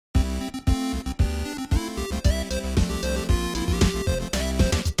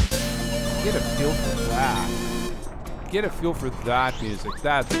get a feel for that. Get a feel for that music.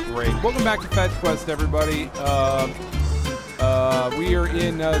 That's great. Welcome back to Fetch Quest, everybody. We are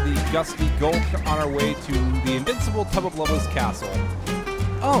in the Gusty Gulch on our way to the invincible Tubba Blubbas castle.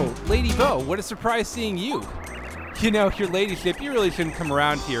 Oh, Lady Bo, what a surprise seeing you. You know, your ladyship, you really shouldn't come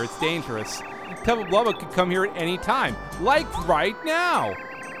around here. It's dangerous. Tubba Blubba could come here at any time, like right now.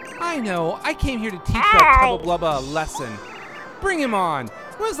 I know. I came here to teach that Tubba Blubba a lesson. Bring him on.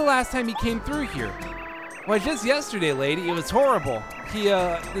 When was the last time he came through here? Why, just yesterday, lady. It was horrible.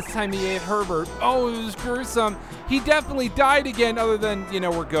 This time he ate Herbert. Oh, it was gruesome. He definitely died again, other than,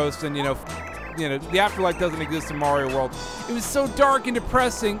 we're ghosts and, the afterlife doesn't exist in Mario World. It was so dark and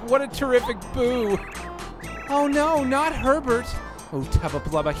depressing. What a terrific boo. Oh, no, not Herbert. Oh, Tubba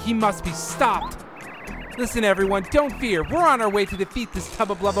Blubba, he must be stopped. Listen, everyone, don't fear. We're on our way to defeat this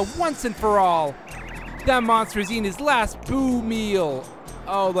Tubba Blubba once and for all. That monster is eating his last boo meal.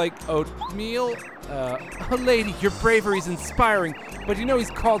 Oh, like oatmeal? Oh, lady, your bravery is inspiring, but you know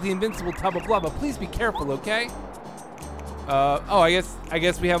he's called the invincible Tubba Blubba. Please be careful, okay? I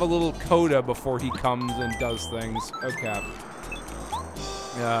guess we have a little coda before he comes and does things. Okay.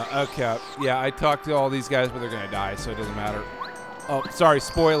 Okay. Yeah, I talked to all these guys, but they're gonna die, so it doesn't matter. Oh, sorry,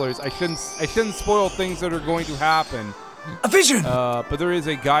 spoilers. I shouldn't spoil things that are going to happen. A vision! But there is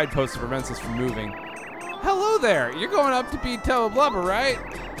a guidepost that prevents us from moving. Hello there! You're going up to beat Tubba Blubba, right?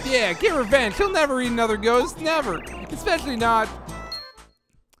 Yeah, get revenge. He'll never eat another ghost. Never. Especially not...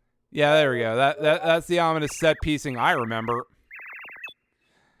 Yeah, there we go. That's the ominous set piecing I remember.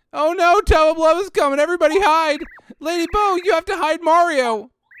 Oh no, Tubba Blubba's coming. Everybody hide! Lady Bo, you have to hide Mario!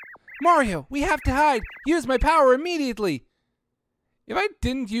 Mario, we have to hide! Use my power immediately! If I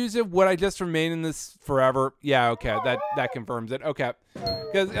didn't use it, would I just remain in this forever? Yeah, okay, that confirms it. Okay.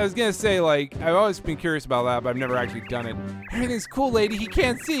 Because I was gonna say, like, I've always been curious about that, but I've never actually done it. Everything's cool, lady. He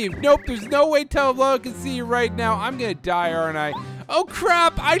can't see you. Nope, there's no way Tubba Blubba can see you right now. I'm gonna die, aren't I? Oh,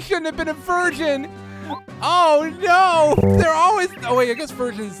 crap! I shouldn't have been a virgin! Oh, no! They're always... Oh, wait, I guess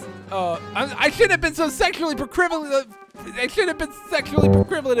virgins... I shouldn't have been so sexually proclivative. I shouldn't have been sexually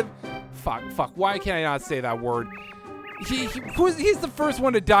proclivative. Fuck. Why can't I not say that word? He's the first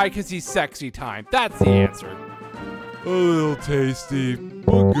one to die because he's sexy time. That's the answer. A little tasty,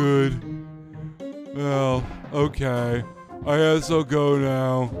 but good. Well, okay. I guess I'll go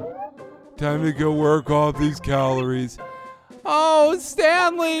now. Time to go work off these calories. Oh,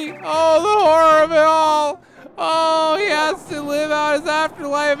 Stanley! Oh, the horror of it all! Oh, he has to live out his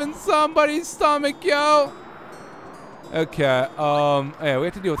afterlife in somebody's stomach, yo! Okay, yeah, we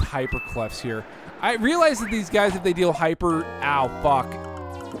have to deal with hyperclefs here. I realize that these guys, if they deal hyper... Ow, fuck.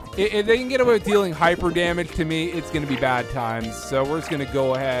 If they can get away with dealing hyper damage to me, it's going to be bad times. So we're just going to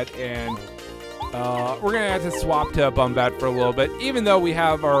go ahead and... we're going to have to swap to Bumbat for a little bit, even though we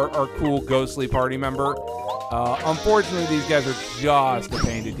have our cool ghostly party member. Unfortunately, these guys are just a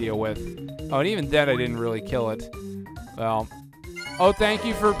pain to deal with. Oh, and even then, I didn't really kill it. Well... Oh, thank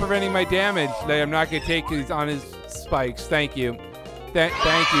you for preventing my damage that I'm not going to take on his spikes. Thank you. Thank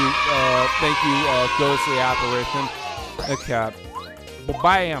you, ghostly apparition. Okay,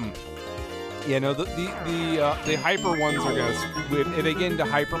 bam. Yeah, no, the hyper ones are gonna. If they get into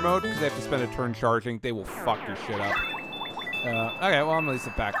hyper mode, because they have to spend a turn charging, they will fuck your shit up. Okay, well I'm at least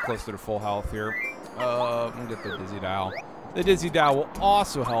back close to the full health here. We'll get the Dizzy Dial. The Dizzy Dial will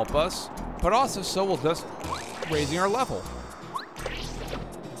also help us, but also so will just raising our level.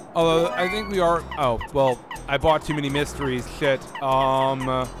 Although I think we are. Oh well. I bought too many mysteries. Shit.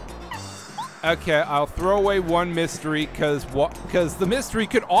 Okay, I'll throw away one mystery because the mystery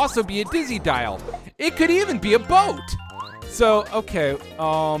could also be a Dizzy Dial. It could even be a boat. So, okay,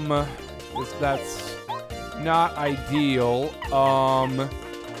 that's not ideal.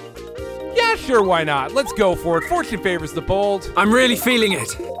 Yeah, sure, why not? Let's go for it. Fortune favors the bold. I'm really feeling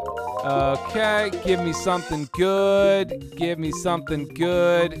it. Okay, give me something good. Give me something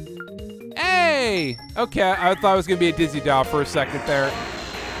good. Hey! Okay, I thought it was gonna be a Dizzy Dial for a second there.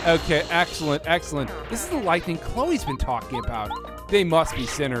 Okay, excellent, excellent. This is the lightning Chloe's been talking about. They must be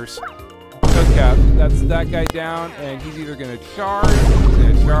sinners. Okay, that's that guy down, and he's either gonna charge or he's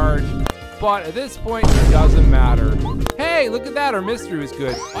gonna charge. But at this point, it doesn't matter. Hey, look at that, our mystery was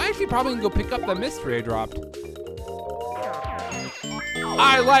good. I actually probably can go pick up that mystery I dropped.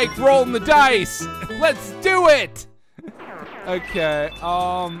 I like rolling the dice! Let's do it! Okay,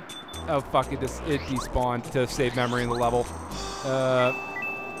 oh fuck, it despawned to save memory in the level.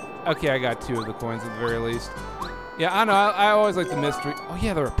 Okay, I got 2 of the coins at the very least. Yeah, I don't know, I always like the mystery. Oh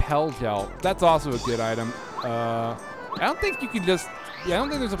yeah, the repel gel. That's also a good item. I don't think you can just, yeah, I don't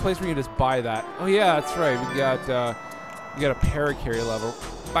think there's a place where you can just buy that. Oh yeah, that's right, we got a paracarry level.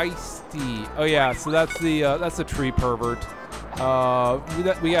 feisty. Oh yeah, so that's the tree pervert.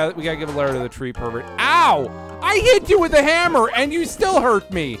 We gotta give a letter to the tree pervert. Ow! I hit you with a hammer and you still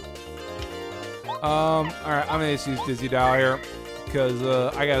hurt me. All right, I'm gonna just use Dizzy Dial here because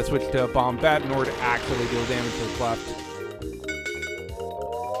I gotta switch to Bombette in order to actually deal damage to the cleft.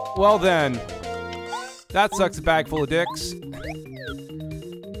 Well then, that sucks a bag full of dicks.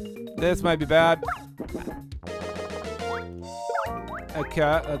 This might be bad.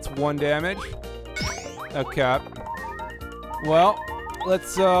 Okay, that's 1 damage. Okay. Well,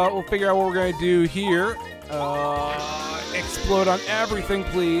 let's we'll figure out what we're gonna do here. Explode on everything,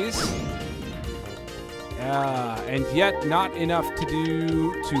 please. And yet not enough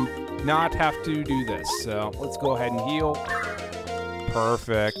to not have to do this. So let's go ahead and heal.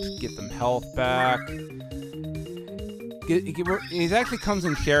 Perfect. Get them health back. It actually comes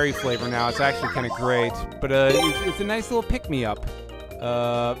in cherry flavor now. It's actually kind of great, but it's a nice little pick-me-up.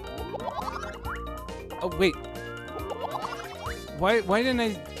 Oh wait. Why didn't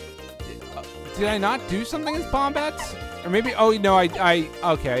I? Did I not do something as Bombats? Or maybe? Oh no,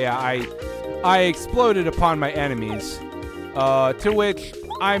 okay, yeah, I exploded upon my enemies. To which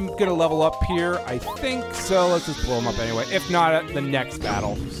I'm gonna level up here, I think. So let's just blow them up anyway. If not, at the next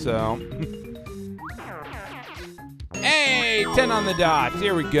battle. So. Hey, 10 on the dot.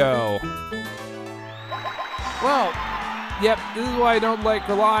 Here we go. Well, yep, this is why I don't like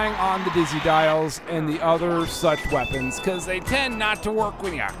relying on the Dizzy Dials and the other such weapons, because they tend not to work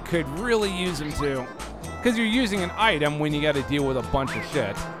when you could really use them to. Because you're using an item when you got to deal with a bunch of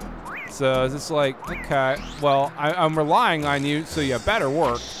shit. So it's just like, okay, well, I'm relying on you, so you better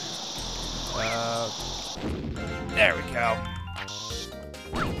work. There we go.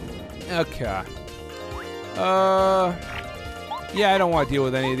 Okay. Yeah, I don't want to deal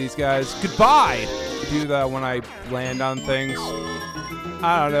with any of these guys. Goodbye! Do that when I land on things.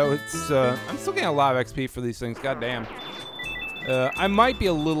 I don't know, it's, I'm still getting a lot of XP for these things, goddamn. I might be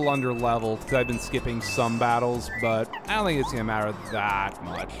a little under-leveled, because I've been skipping some battles, but I don't think it's gonna matter that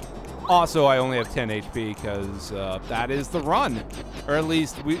much. Also, I only have 10 HP, because, that is the run. Or at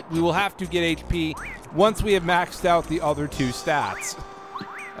least, we will have to get HP once we have maxed out the other 2 stats.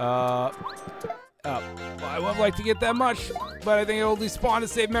 Oh, well, I would like to get that much, but I think it'll despawn to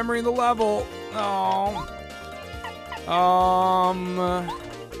save memory in the level. Oh.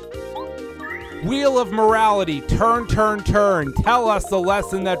 Wheel of Morality. Turn, turn, turn. Tell us the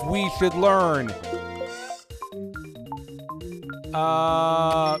lesson that we should learn.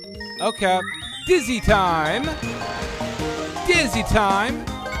 Okay. Dizzy time. Dizzy time.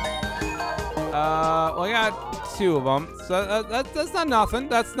 Well, I got 2 of them, so that's not nothing.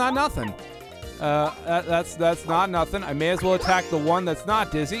 That's not nothing. That's not nothing. I may as well attack the one that's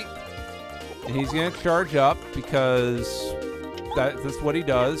not dizzy. And he's gonna charge up because that's what he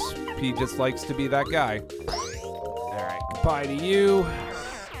does. He just likes to be that guy. Alright, goodbye to you.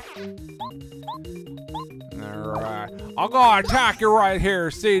 Alright. I'll go attack you right here.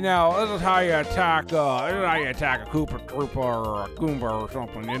 See now, this is how you attack a Koopa Troopa or a Goomba or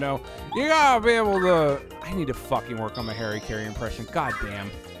something, you know? You gotta be able to... I need to fucking work on my Harry Carey impression. God damn.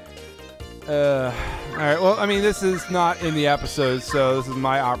 Alright, well, I mean, this is not in the episode, so this is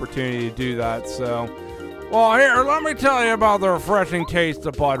my opportunity to do that, so... Well, here, let me tell you about the refreshing taste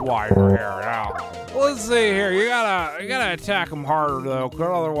of Budweiser here, now. Let's see here, you gotta attack them harder, though, because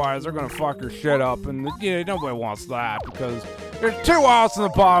otherwise they're gonna fuck your shit up, and, you know, nobody wants that, because there's 2 outs in the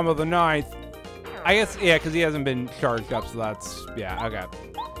bottom of the 9th. I guess, yeah, because he hasn't been charged up, so that's, yeah, okay.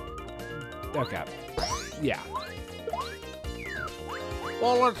 Okay. Yeah.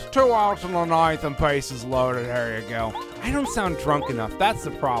 Well, it's 2 outs in the 9th and bases loaded. There you go. I don't sound drunk enough. That's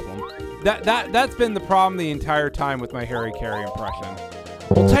the problem. That's been the problem the entire time with my Harry Carey impression.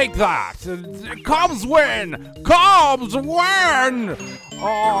 We'll take that. Cubs win. Cubs win.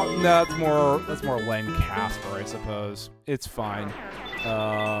 Oh, no, that's more Len Casper, I suppose. It's fine.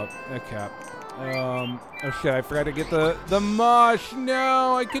 Okay. Oh shit! I forgot to get the mush.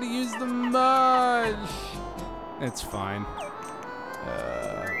 No, I could have used the mush. It's fine.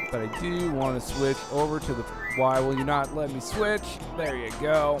 But I do want to switch over to the... Why will you not let me switch? There you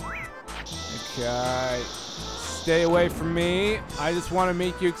go. Okay. Stay away from me. I just want to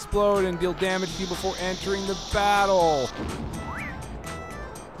make you explode and deal damage to you before entering the battle.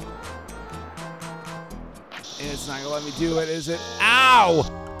 It's not gonna let me do it, is it? Ow!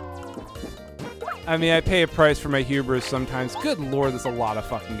 I mean, I pay a price for my hubris sometimes. Good lord, there's a lot of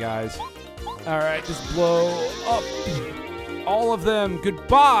fucking guys. Alright, just blow up. All of them,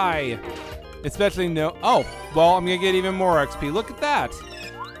 goodbye! Especially no... Oh, well, I'm gonna get even more XP. Look at that.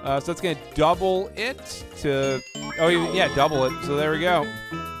 So it's going to double it to... Oh, yeah, double it. So there we go.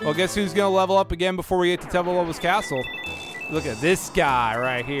 Well, guess who's going to level up again before we get to Tubba Blubbas Castle? Look at this guy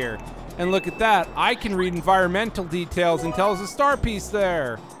right here. And look at that. I can read environmental details and tell us a star piece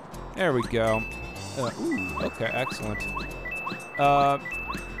there. There we go. Ooh, okay, excellent.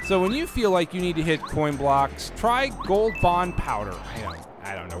 So when you feel like you need to hit coin blocks, try gold bond powder.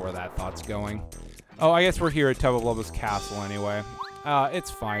 I don't know where that thought's going. Oh, I guess we're here at Tubba Blubbas Castle anyway.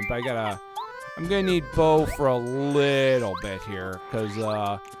 It's fine, but I'm gonna need Bo for a little bit here, because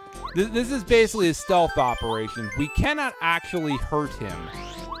this is basically a stealth operation. We cannot actually hurt him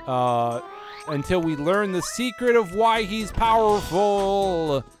until we learn the secret of why he's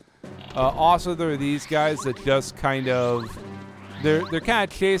powerful. Also, there are these guys that just kind of they're kind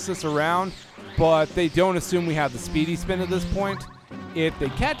of chase us around, but they don't assume we have the speedy spin at this point. If they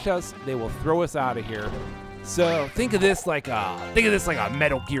catch us, they will throw us out of here. So think of this like a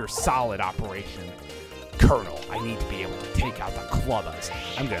Metal Gear Solid operation. Colonel, I need to be able to take out the Clubbas.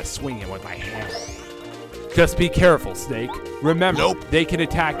 I'm gonna swing him with my hammer. Just be careful, Snake. Remember, they can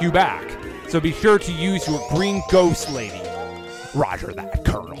attack you back. So be sure to use your green ghost lady. Roger that,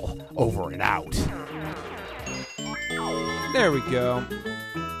 Colonel. Over and out. There we go.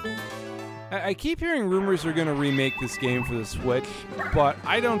 I keep hearing rumors they're going to remake this game for the Switch, but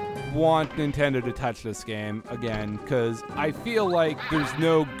I don't want Nintendo to touch this game again, because I feel like there's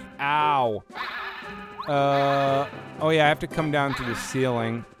no... Ow. Oh yeah, I have to come down to the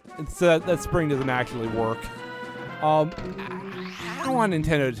ceiling. That spring doesn't actually work. I don't want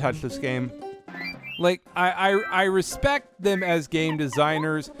Nintendo to touch this game. Like, I respect them as game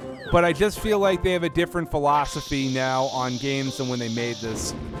designers, but I just feel like they have a different philosophy now on games than when they made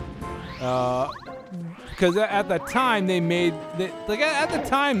this. Because at the time they made,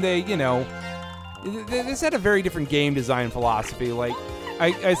 you know, they just had a very different game design philosophy. Like,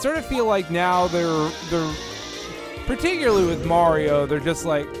 I sort of feel like now they're particularly with Mario, they're just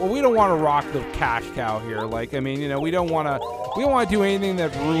like, well, we don't want to rock the cash cow here. Like, I mean, you know, we don't want to do anything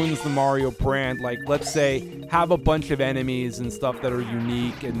that ruins the Mario brand. Like, let's say, have a bunch of enemies and stuff that are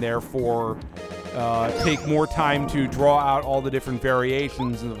unique and therefore take more time to draw out all the different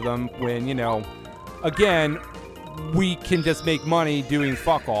variations of them when, you know, again, we can just make money doing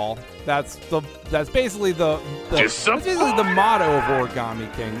fuck all. That's basically the motto of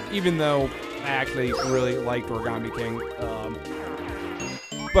Origami King, even though I actually really liked Origami King.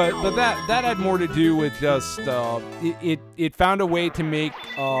 But that had more to do with just it found a way to make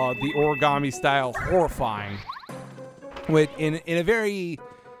the origami style horrifying, with in a very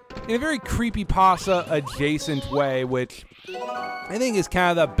creepypasta adjacent way, which I think is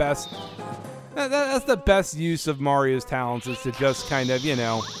kind of the best. That's the best use of Mario's talents, is to just kind of, you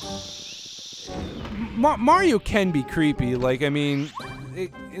know, Mario can be creepy. Like, I mean,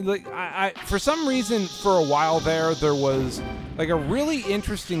 I for some reason for a while there was like a really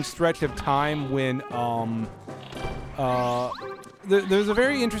interesting stretch of time when there's a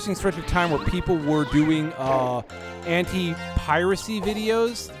very interesting stretch of time where people were doing anti-piracy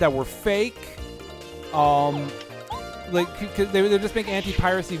videos that were fake. Like, cause they just make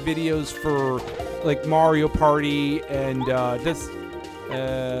anti-piracy videos for like Mario Party and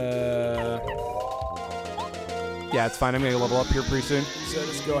yeah, it's fine. I'm gonna level up here pretty soon, so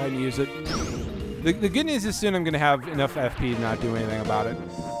just go ahead and use it. The good news is soon I'm gonna have enough FP to not do anything about it.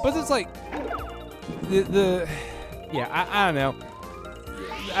 But it's like yeah, I don't know.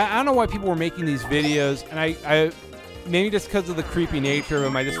 I don't know why people were making these videos, and I maybe just because of the creepy nature of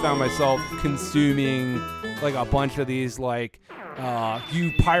them, I just found myself consuming like a bunch of these, like,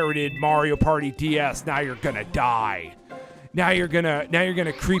 you pirated Mario Party DS, now you're gonna die. Now you're gonna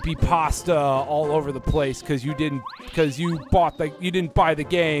creepypasta all over the place because you didn't buy the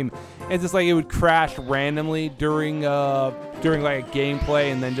game. And it's just like it would crash randomly during like a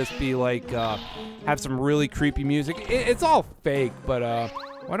gameplay, and then just be like have some really creepy music. It's all fake, but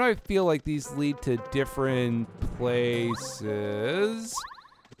why do I feel like these lead to different places?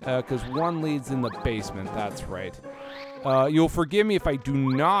 Because one leads in the basement, that's right. You'll forgive me if I do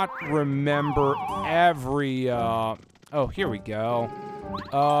not remember every, oh, here we go.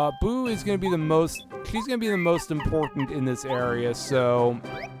 Boo is gonna be the most, she's gonna be the most important in this area, so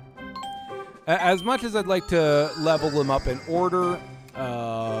as much as I'd like to level them up in order,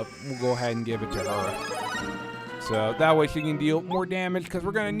 we'll go ahead and give it to her. So that way she can deal more damage, because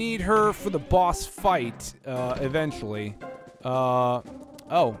we're gonna need her for the boss fight, eventually. Well,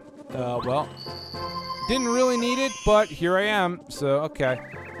 didn't really need it, but here I am, so, okay.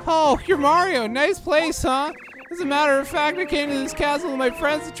 Oh, you're Mario, nice place, huh? As a matter of fact, I came to this castle with my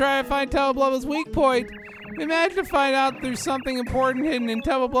friends to try and find Tubba Blubbas' weak point. Imagine to find out there's something important hidden in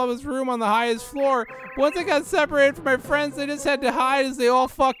Tubba Blubbas' room on the highest floor. Once I got separated from my friends, they just had to hide as they all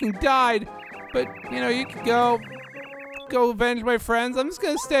fucking died. But, you know, you could go avenge my friends. I'm just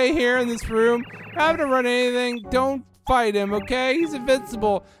gonna stay here in this room. I haven't run anything. Don't fight him, okay? He's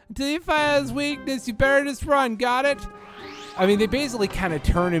invincible. Until you find his weakness, you better just run. Got it? I mean, they basically kind of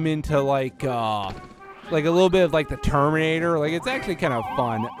turn him into like a little bit of like the Terminator. Like, it's actually kind of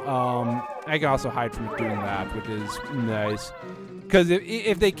fun. I can also hide from doing that, which is nice. Because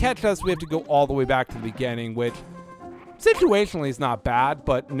if they catch us, we have to go all the way back to the beginning, which situationally is not bad,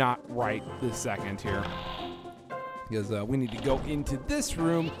 but not right this second here. Because we need to go into this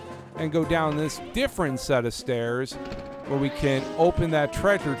room and go down this different set of stairs where we can open that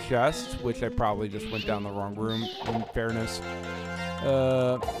treasure chest, which I probably just went down the wrong room, in fairness.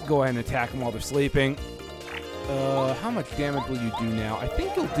 Go ahead and attack them while they're sleeping. How much damage will you do now? I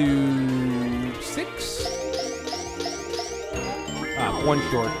think you'll do 6? Ah, 1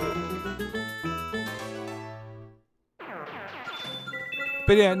 short.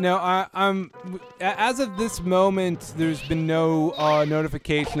 But yeah, no, I'm as of this moment, there's been no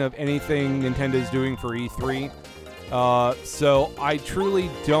notification of anything Nintendo's doing for E3. So I truly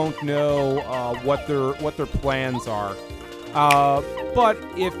don't know what their plans are. But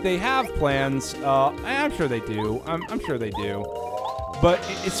if they have plans, I'm sure they do. I'm sure they do. But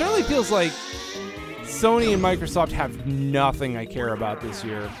it certainly feels like Sony and Microsoft have nothing I care about this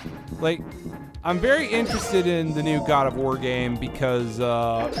year. Like, I'm very interested in the new God of War game because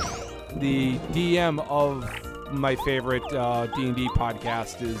the DM of my favorite D&D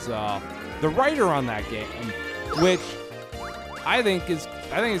podcast is the writer on that game, which I think is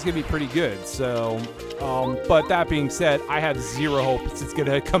going to be pretty good. So, but that being said, I have zero hopes it's going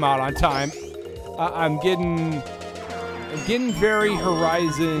to come out on time. I'm getting very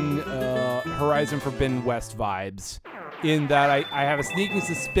Horizon Forbidden West vibes, in that I have a sneaking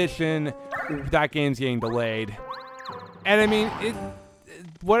suspicion that game's getting delayed. And I mean,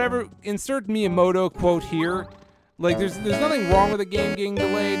 whatever, insert Miyamoto quote here. Like, there's nothing wrong with the game getting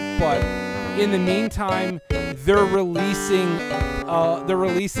delayed, but in the meantime, they're releasing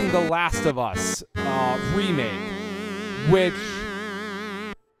the Last of Us remake, which,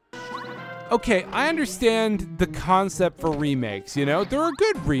 okay, I understand the concept for remakes. You know, there are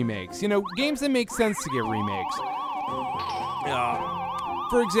good remakes. You know, games that make sense to get remakes.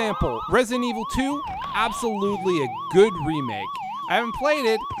 For example, Resident Evil 2, absolutely a good remake. I haven't played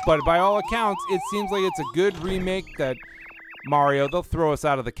it, but by all accounts, it seems like it's a good remake that Mario, they'll throw us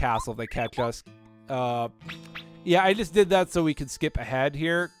out of the castle if they catch us. Yeah, I just did that so we could skip ahead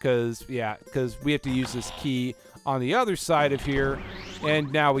here, because we have to use this key on the other side of here,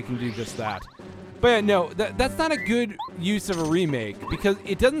 and now we can do just that. But yeah, no, that's not a good use of a remake, because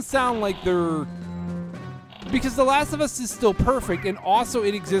it doesn't sound like they're... Because The Last of Us is still perfect, and also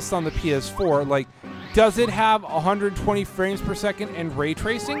it exists on the PS4. Like, does it have 120 frames per second and ray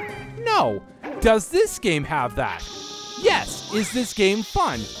tracing? No. Does this game have that? Yes. Is this game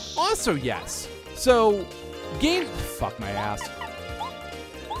fun? Also yes. So, games... Fuck my ass.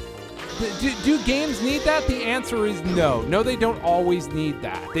 Do games need that? The answer is no. No, they don't always need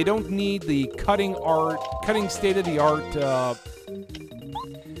that. They don't need the cutting state-of-the-art,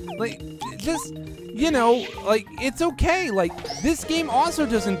 like, just... You know, like, it's okay. Like, this game also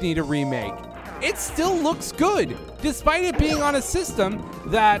doesn't need a remake. It still looks good, despite it being on a system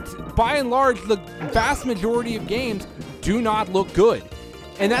that, by and large, the vast majority of games do not look good.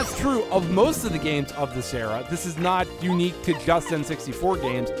 And that's true of most of the games of this era. This is not unique to just N64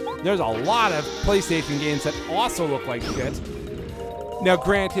 games. There's a lot of PlayStation games that also look like shit. Now,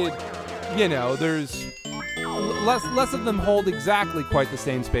 granted, you know, there's... Less of them hold exactly quite the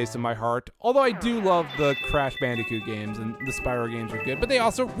same space in my heart, although I do love the Crash Bandicoot games, and the Spyro games are good, but they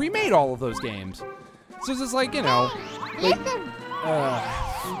also remade all of those games. So it's just like, you know, like,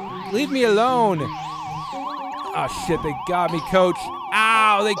 leave me alone. Oh shit, they got me, coach.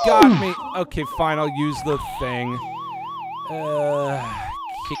 Ow, they got me. Okay, fine, I'll use the thing.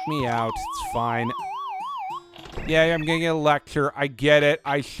 Kick me out, it's fine. Yeah, I'm gonna get a lecture, I get it.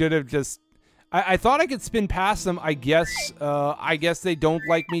 I should have just... I thought I could spin past them. I guess they don't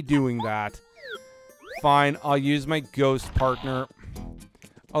like me doing that. Fine, I'll use my ghost partner.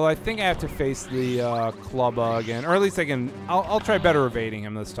 Although I think I have to face the Clubba again, or at least I can. I'll try better evading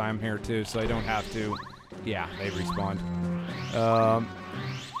him this time here too, so I don't have to. Yeah, they respawned.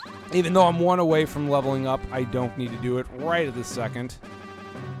 Even though I'm 1 away from leveling up, I don't need to do it right at this second.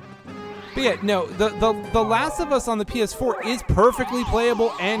 But yeah, no, the Last of Us on the PS4 is perfectly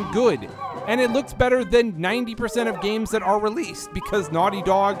playable and good. And it looks better than 90% of games that are released, because Naughty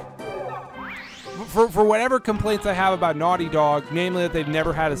Dog, for whatever complaints I have about Naughty Dog, namely that they've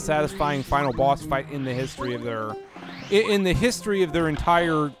never had a satisfying final boss fight in the history of their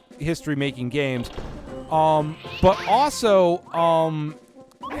entire history making games. But also,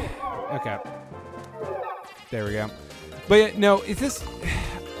 okay, there we go. But yeah, no, it's just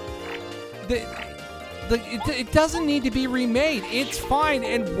it doesn't need to be remade. It's fine.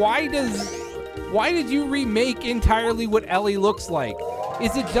 And why did you remake entirely what Ellie looks like?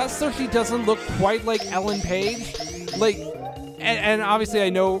 Is it just so she doesn't look quite like Ellen Page? Like, and obviously I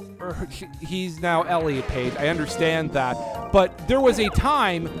know he's now Elliot Page. I understand that. But there was a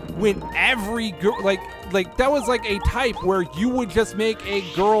time when every girl, like that was like a type where you would just make a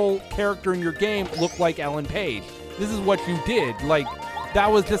girl character in your game look like Ellen Page. This is what you did. Like,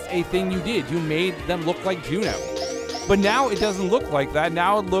 that was just a thing you did. You made them look like Juno. But now it doesn't look like that.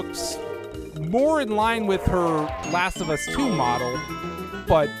 Now it looks more in line with her Last of Us 2 model.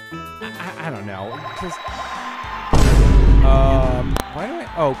 But I don't know. Just why do I?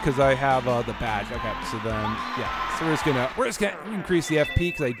 Oh, because I have the badge. Okay, so then yeah. So we're just gonna increase the FP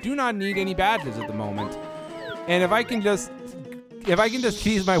because I do not need any badges at the moment. And if I can just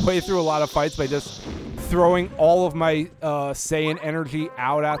cheese my way through a lot of fights by just throwing all of my Saiyan energy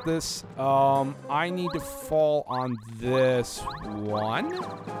out at this, I need to fall on this one.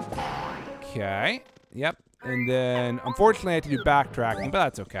 Okay. Yep. And then, unfortunately, I have to do backtracking, but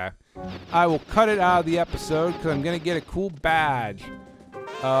that's okay. I will cut it out of the episode because I'm going to get a cool badge.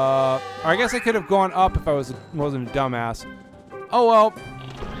 Or I guess I could have gone up if I wasn't a dumbass. Oh, well.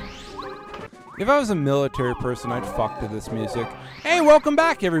 If I was a military person, I'd fuck to this music. Hey, welcome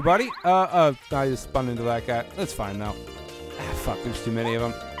back, everybody. I just spun into that guy. That's fine, though. Fuck, there's too many of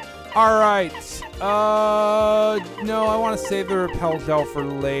them. All right. No, I want to save the repel gel for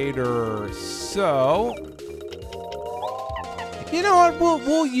later. So, you know what?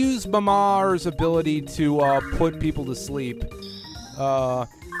 We'll use Mamar's ability to put people to sleep.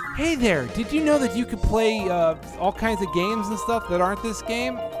 Hey there. Did you know that you could play all kinds of games and stuff that aren't this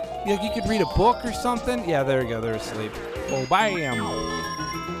game? Like you could read a book or something? Yeah, there you go. They're asleep. Oh, bam.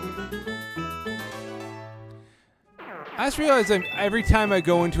 I just realized every time I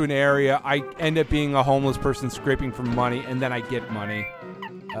go into an area, I end up being a homeless person scraping for money, and then I get money.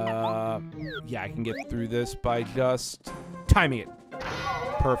 Yeah, I can get through this by just timing it.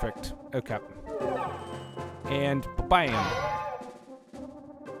 Perfect. Okay. And bam.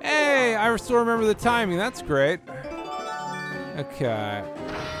 Hey, I still remember the timing. That's great. Okay.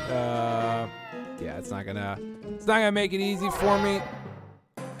 Yeah, it's not gonna make it easy for me.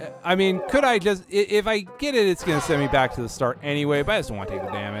 I mean, could I just, if I get it, it's gonna send me back to the start anyway, but I just don't want to take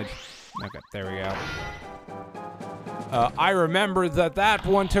the damage. Okay, there we go. I remember that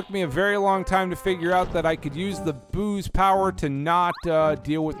one took me a very long time to figure out that I could use the booze power to not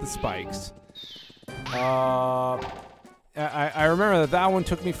deal with the spikes. I remember that one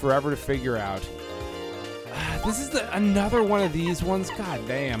took me forever to figure out. This is another one of these ones. God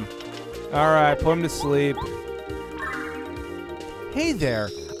damn. All right, put him to sleep. Hey there.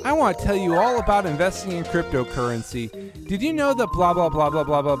 I want to tell you all about investing in cryptocurrency. Did you know that blah, blah, blah, blah,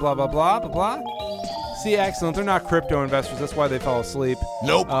 blah, blah, blah, blah, blah, blah, blah? See, excellent. They're not crypto investors. That's why they fell asleep.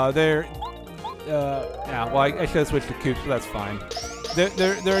 Nope. Yeah, well, I should have switched to Coops, but that's fine.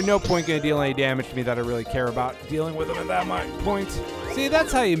 There are no point going to deal any damage to me that I really care about dealing with them at that point. See,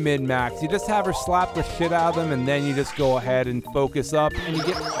 that's how you min-max. You just have her slap the shit out of them, and then you just go ahead and focus up, and you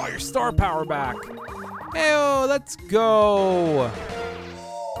get all your star power back. Hey-oh, let's go.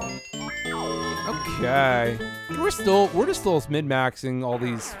 Okay. We're just still min-maxing all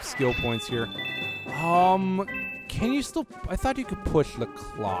these skill points here. Can you still... I thought you could push the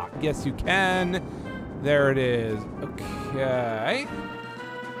clock. Yes, you can. There it is. Okay.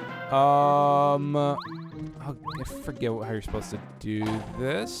 I forget how you're supposed to do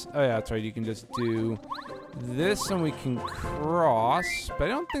this. Oh, yeah, that's right. You can just do this and we can cross. But I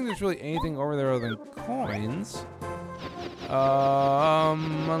don't think there's really anything over there other than coins.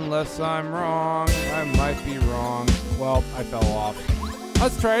 Unless I'm wrong. I might be wrong. Well, I fell off.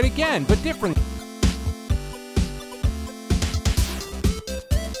 Let's try it again, but different.